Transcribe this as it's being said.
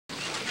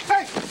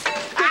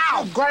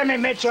Oh, grab me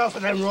mitts off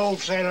of them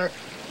rolls, sailor.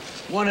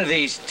 One of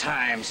these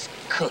times,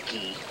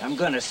 Cookie, I'm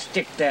gonna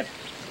stick that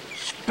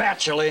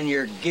spatula in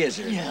your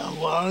gizzard. Yeah,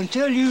 well,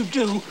 until you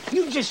do,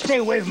 you just stay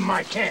away from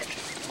my tent.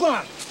 Go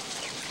on.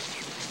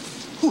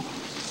 Whew.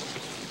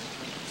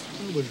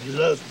 I would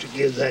love to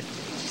give that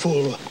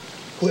fool a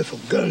whiff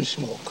of gun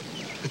smoke.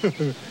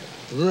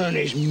 Run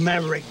his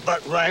maverick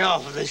butt right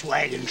off of this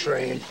wagon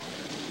train.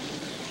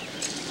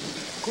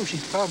 Of course,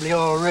 he's probably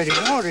already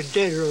wanted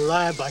dead or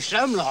alive by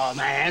some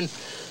lawman.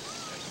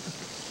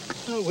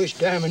 I wish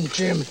Diamond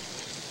Jim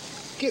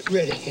get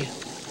rid of him.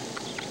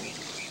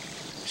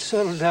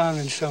 Settle down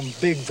in some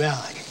big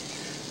valley.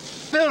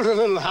 Build a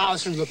little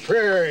house in the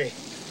prairie.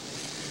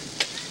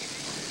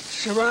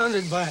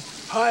 Surrounded by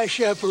high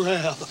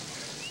chaparral.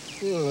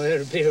 Oh,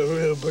 that'd be a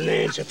real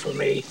bonanza for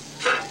me.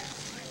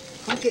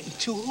 I'm getting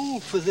too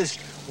old for this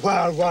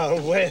wild,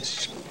 wild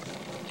west.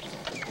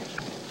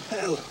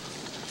 Hell.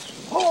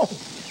 Oh!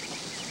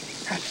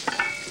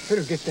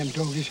 Better get them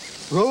doggies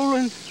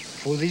rolling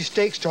before these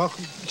stakes start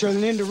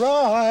turning into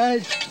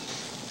rides.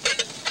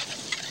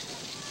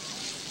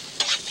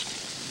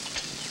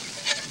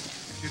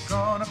 If you're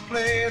gonna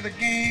play the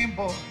game,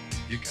 boy,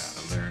 you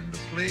gotta learn to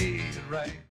play it right.